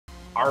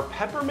Are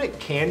peppermint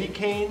candy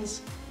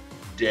canes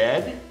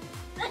dead?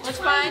 Let's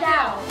find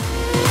out.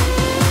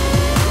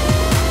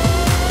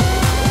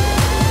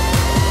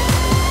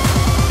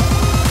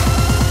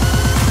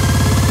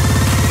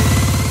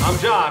 I'm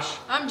Josh.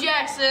 I'm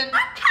Jackson.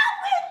 I'm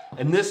Calvin.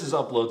 And this is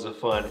Uploads of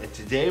Fun. And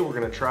today we're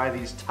gonna try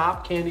these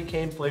top candy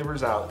cane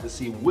flavors out to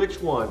see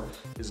which one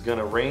is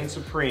gonna reign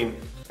supreme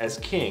as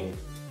king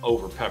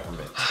over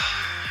peppermint.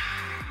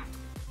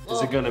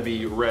 Is it gonna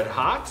be Red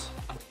Hot?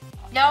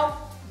 No.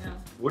 No.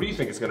 What do you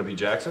think it's gonna be,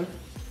 Jackson?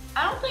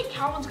 I don't think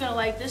Calvin's gonna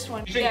like this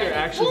one. You think they're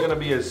actually gonna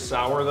be as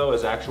sour though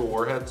as actual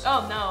Warheads?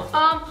 Oh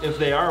no. If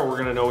they are, we're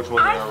gonna know which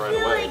one they are right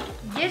away. I feel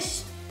like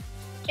this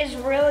is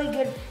really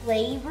good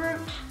flavor.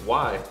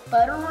 Why?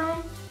 Butter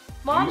rum.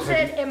 Mom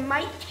said it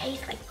might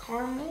taste like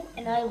caramel,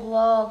 and I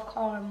love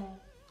caramel.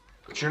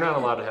 But you're not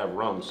allowed to have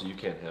rum, so you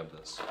can't have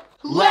this.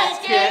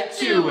 Let's get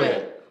to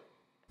it.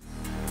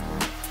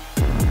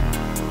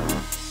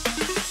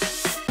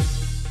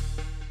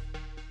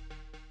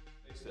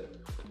 Taste it.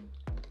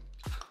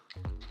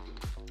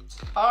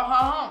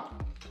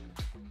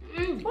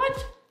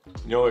 What?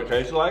 You know what it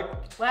tastes like?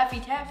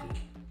 Laffy Taffy.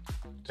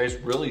 Tastes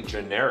really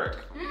generic.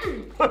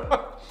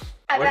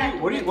 I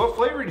What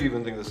flavor do you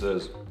even think this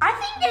is?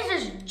 think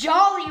this is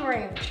Jolly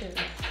Rancher.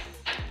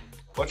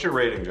 What's your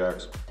rating,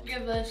 Jax?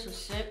 Give this a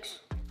 6.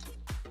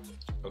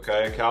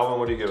 Okay, Calvin,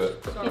 what do you give it?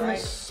 It's Give it alright.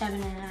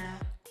 7.5.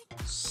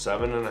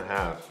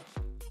 7.5.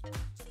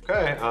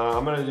 Okay,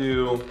 I'm gonna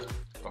do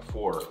a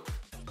 4.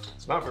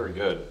 It's not very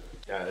good.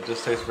 Yeah, it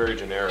just tastes very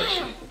generic.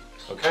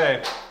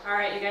 Okay.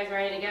 Alright, you guys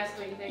ready to guess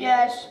what you think?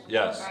 Yes.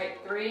 Yes. Alright,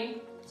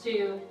 3,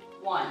 2,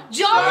 1.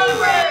 Jolly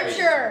Laffy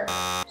Rancher.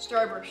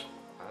 Starburst.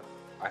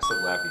 I said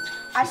Laffy.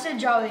 I said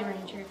Jolly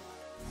Rancher.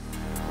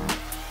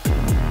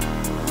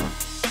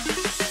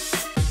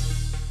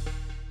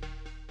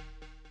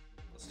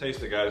 Let's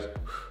taste it, guys.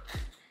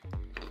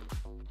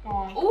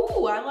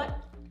 Ooh, I like.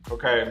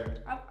 Okay.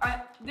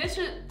 This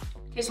is.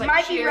 Tastes It like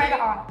might cherry. be red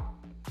hot.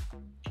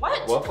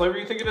 What? What flavor do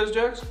you think it is,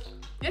 Jax?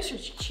 This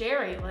is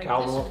cherry. Like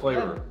Calvin, this what is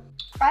flavor? good.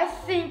 I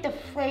think the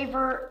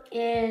flavor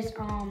is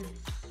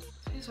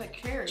Tastes like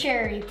cherry.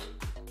 cherry.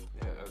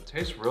 Yeah, it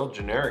tastes real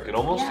generic. It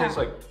almost Yeah. tastes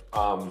like,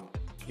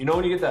 you know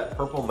when you get that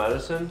purple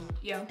medicine?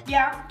 Yeah.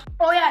 Yeah.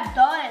 Oh yeah, it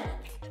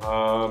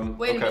does.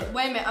 Wait a okay. minute.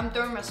 Wait a minute. I'm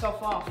throwing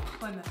myself off.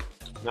 Wait a minute.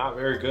 Not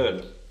very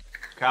good.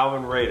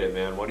 Calvin, rate it,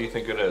 man. What do you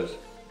think it is?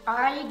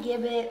 I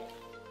give it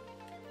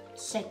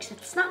 6.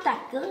 It's not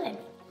that good.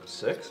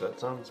 6? That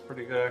sounds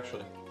pretty good,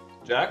 actually.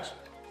 Jax?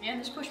 Man,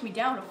 this pushed me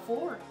down to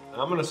 4.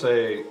 I'm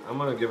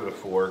gonna give it a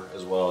 4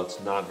 as well. It's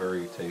not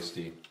very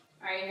tasty.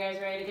 Alright, you guys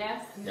ready to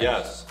guess?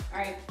 Yes.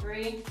 Alright,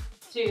 3,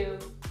 2,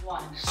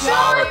 1.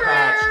 Sour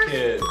Patch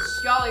Kids.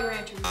 Jolly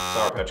Rancher.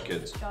 Sour Patch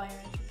Kids. Jolly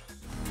Rancher.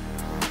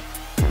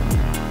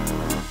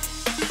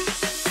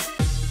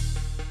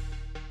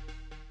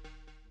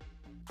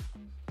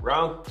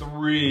 Round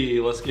 3.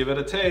 Let's give it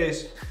a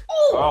taste.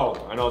 Ooh,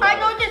 Oh, I know that. I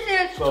know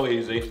this is. So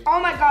easy. Oh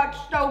my god,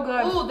 so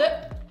good. Ooh,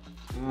 that.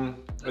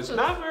 It's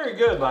not very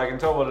good, but I can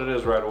tell what it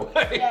is right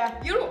away.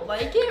 Yeah. You don't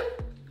like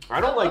it? I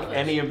don't I like love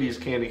any of these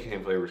candy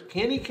cane flavors.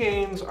 Candy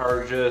canes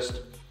are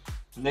just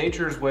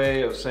nature's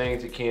way of saying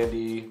to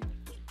candy,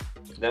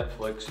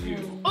 Netflix you.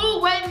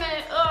 Oh, wait a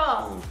minute.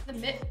 Oh,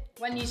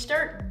 when you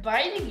start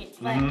biting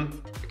it, like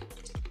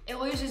it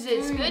loses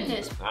its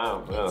goodness. I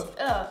don't know.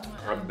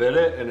 I It's, bit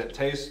it and it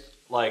tastes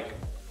like,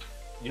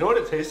 you know what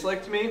it tastes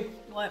like to me?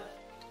 what?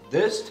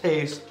 This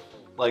tastes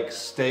like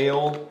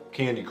stale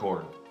candy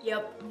corn.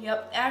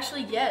 Yep.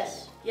 Actually,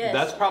 yes.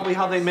 That's probably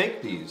how they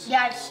make these.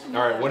 Yeah, it's, All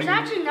right, what it's do you-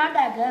 actually not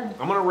that good.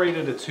 I'm gonna rate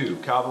it a 2.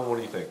 Calvin, what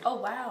do you think? Oh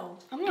wow.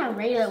 I'm gonna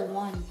rate it a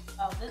 1.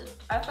 Oh,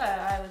 I thought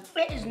I was.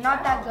 It is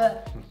not that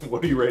good.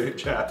 What do you rate it,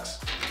 Jax?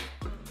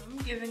 I'm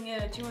giving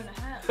it a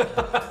 2.5.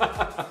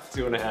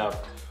 2.5.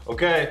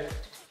 Okay.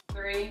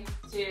 3,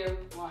 2,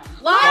 1.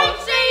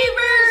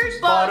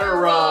 LifeSavers Butter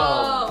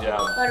rum. Yeah.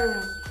 Butter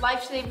rum.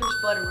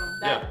 LifeSavers butter rum.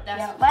 Yeah,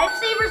 That's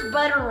LifeSavers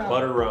butter rum.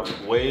 Butter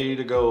rum. Way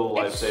to go,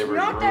 It's LifeSavers,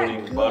 not that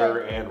ruining good. butter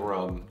and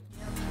rum.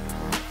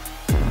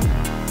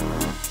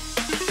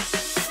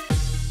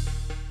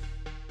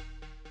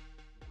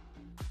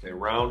 Okay,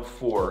 round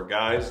 4.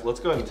 Guys, let's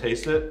go ahead and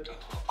taste it.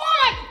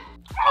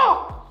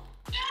 Oh!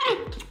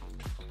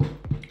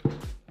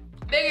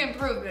 big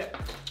improvement.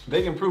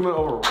 Big improvement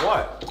over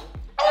what?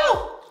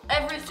 Oh!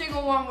 Every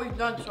single one we've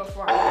done so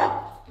far.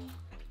 I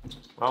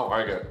don't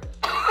like it.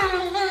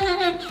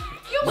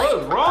 What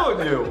is wrong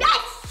with you?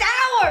 That's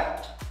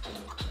sour!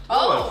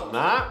 No, it's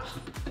not.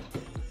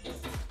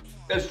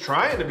 It's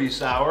trying to be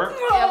sour.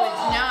 No,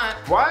 it's not.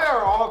 Why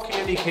are all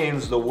candy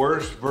canes the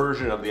worst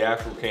version of the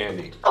actual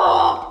candy?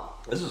 Oh!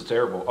 This is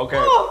terrible. Okay,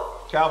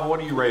 Oh. Calvin, what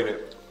do you rate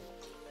it?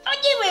 I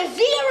give it a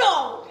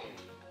 0!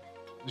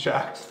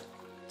 Jax,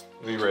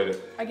 what do you rate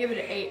it? I give it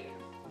an 8.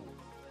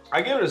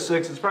 I give it a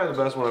 6. It's probably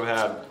the best one I've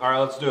had. All right,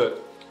 let's do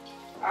it.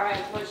 Alright,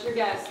 what's your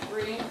guess?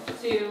 3,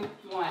 2,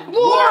 1.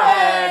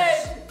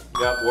 Warheads!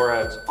 Yep,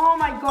 Warheads. Oh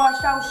my gosh,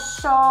 that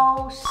was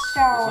so It's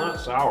sour. not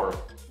sour.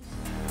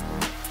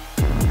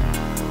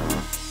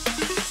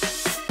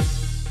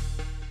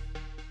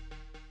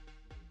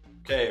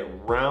 Okay,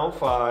 round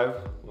 5.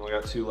 We only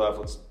got 2 left.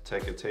 Let's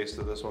take a taste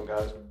of this one,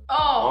 guys.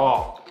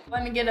 Oh.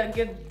 Let me get a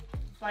good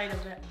bite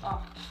of it.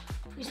 Oh.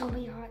 Please don't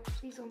be hot.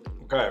 Please don't be.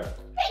 Okay.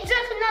 It's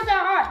actually not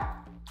that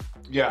hot.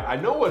 Yeah, I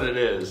know what it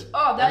is.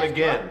 Oh, that's and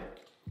again,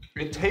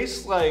 it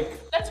tastes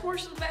like. That's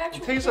worse than the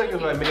actual. It tastes like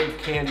if I made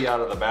candy out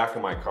of the back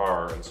of my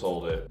car and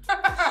sold it.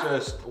 It's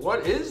just,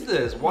 what is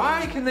this?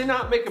 Why can they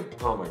not make a?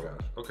 Oh my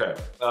gosh. Okay.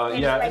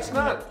 Yeah, it's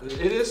not.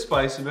 It is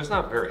spicy, but it's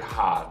not very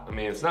hot. I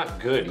mean, it's not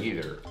good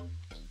either.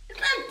 It's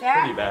not that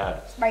Pretty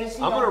bad.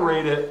 spicy. I'm gonna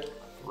rate it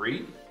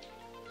 3.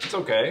 It's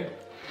okay.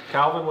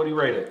 Calvin, what do you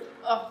rate it?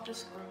 Oh,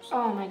 just gross.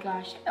 Oh my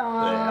gosh.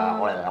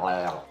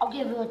 I'll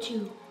give it a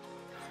 2.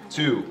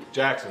 2.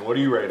 Jackson, what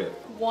do you rate it?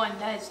 1.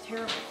 That is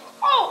terrible.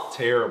 Oh!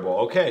 Terrible.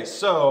 Okay,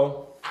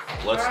 so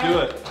let's do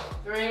it.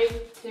 3,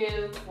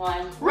 2,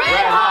 1.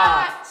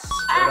 RedHots!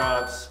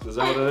 RedHots. Is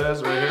that what it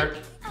is right here?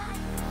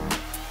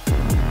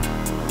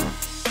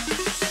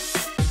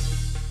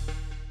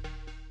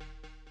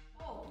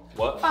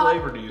 What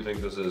flavor do you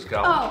think this is,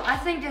 Calvin? Oh, I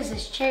think this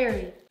is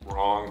cherry.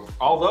 Wrong.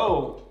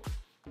 Although,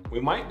 we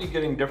might be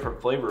getting different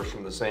flavors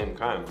from the same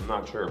kind. I'm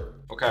not sure.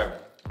 Okay,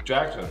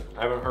 Jackson,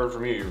 I haven't heard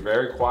from you. You're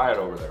very quiet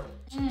over there.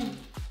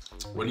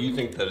 What do you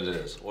think that it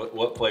is?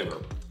 What flavor?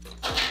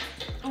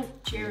 Oh,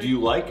 cherry. Do you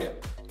like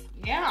it?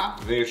 Yeah.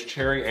 You think it's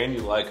cherry and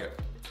you like it?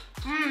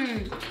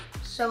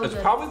 So It's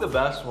good. probably the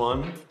best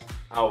one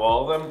out of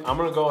all of them. I'm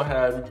gonna go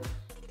ahead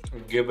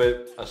and give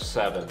it a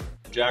 7.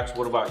 Jax,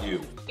 what about you?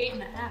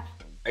 8.5.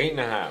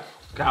 8.5.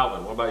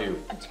 Calvin, what about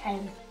you? A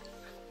 10.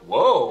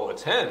 Whoa, a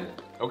 10.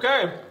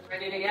 Okay.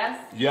 Ready to guess?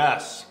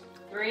 Yes.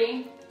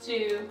 3,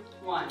 2,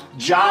 1.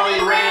 Jolly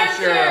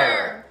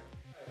Rancher!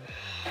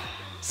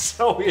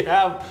 So we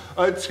have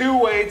a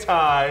 2-way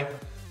tie.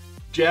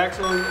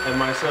 Jackson and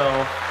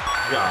myself,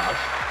 Josh,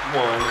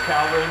 won.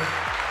 Calvin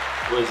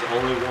was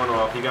only 1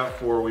 off. He got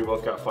 4, we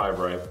both got 5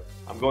 right.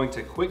 I'm going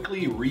to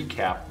quickly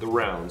recap the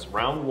rounds.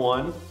 Round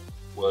 1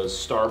 was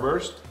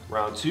Starburst.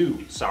 Round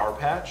 2, Sour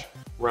Patch.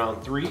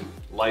 Round 3,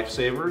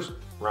 LifeSavers.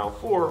 Round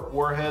 4,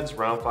 Warheads.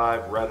 Round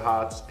 5,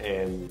 RedHots.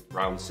 And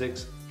round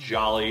 6,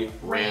 Jolly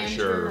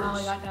Ranchers. Oh,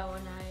 I got that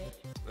one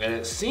right. And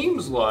it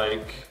seems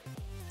like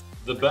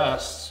the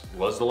best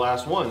was the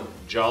last one,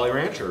 Jolly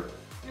Rancher.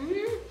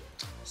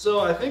 So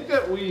I think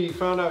that we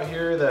found out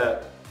here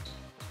that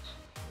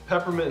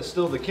Peppermint is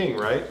still the king,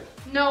 right?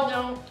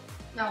 No.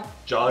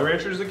 Jolly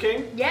Rancher is the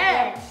king?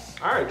 Yes.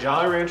 All right,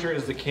 Jolly Rancher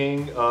is the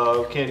king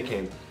of candy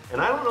cane. And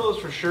I don't know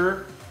this for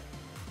sure,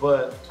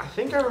 but I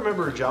think I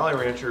remember Jolly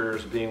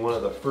Ranchers being one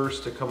of the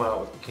first to come out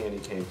with the candy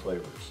cane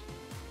flavors.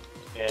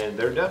 And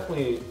they're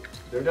definitely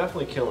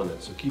killing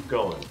it, so keep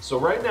going. So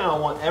right now, I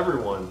want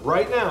everyone,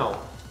 right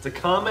now, to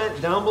comment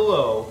down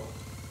below,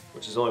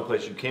 which is the only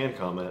place you can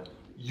comment,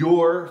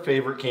 your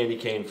favorite candy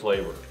cane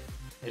flavor.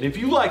 And if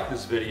you like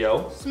this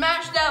video,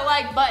 Smash that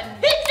like button.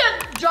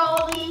 It's a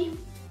Jolly.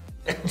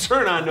 and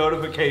turn on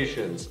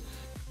notifications.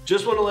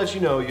 Just want to let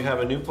you know you have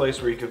a new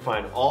place where you can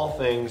find all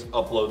things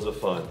Uploads of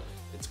Fun.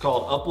 It's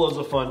called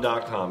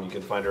uploadsoffun.com. You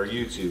can find our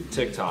YouTube,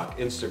 TikTok,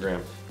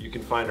 Instagram. You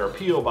can find our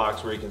P.O.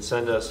 Box where you can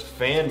send us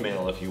fan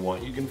mail if you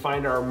want. You can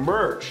find our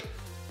merch.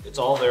 It's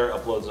all there,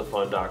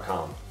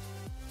 uploadsoffun.com.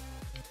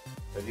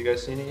 Have you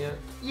guys seen it yet?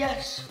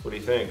 Yes. What do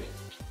you think?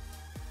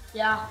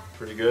 Yeah.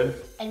 Pretty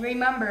good? And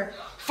remember,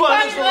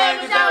 Fun is the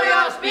language that we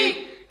all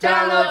speak.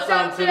 Download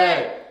some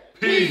today.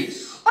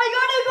 Peace.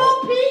 I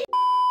gotta go pee.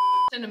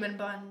 Cinnamon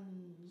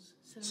buns.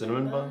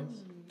 Cinnamon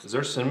buns? Is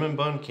there cinnamon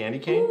bun candy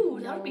cane? Ooh,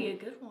 that would be a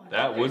good one.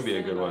 That would be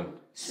a good one.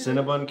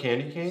 Cinnabon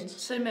candy canes?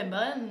 Cinnamon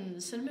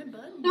buns. Cinnamon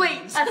buns.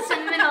 Wait, a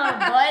cinnamon on a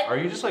butt? Are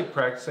you just like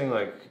practicing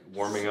like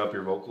warming up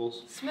your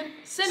vocals? Cinnamon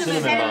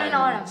Cinnamon Cinnamon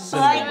on a butt?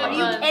 Cinnamon Are you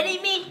buns.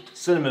 kidding me?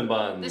 Cinnamon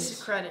buns. This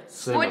is credits.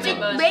 Cinnamon What's it?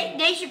 buns. Wait,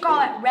 they should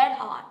call it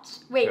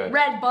RedHots. Wait, Okay.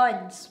 red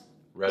buns.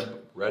 Red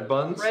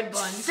buns? Red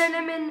buns.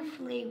 Cinnamon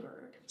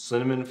flavored.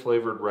 Cinnamon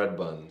flavored red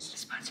buns.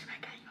 Sponsored by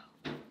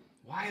Geico.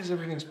 Why is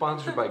everything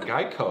sponsored by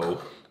Geico?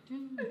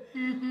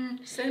 Cinnamon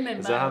Is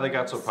buns. that how they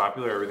got so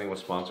popular? Everything was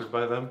sponsored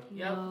by them?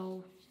 Yep.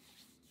 No.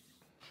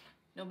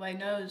 Nobody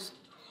knows.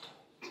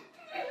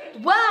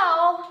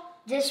 Well,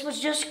 this was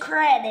just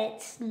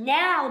credits.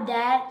 Now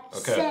that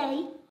Okay.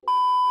 say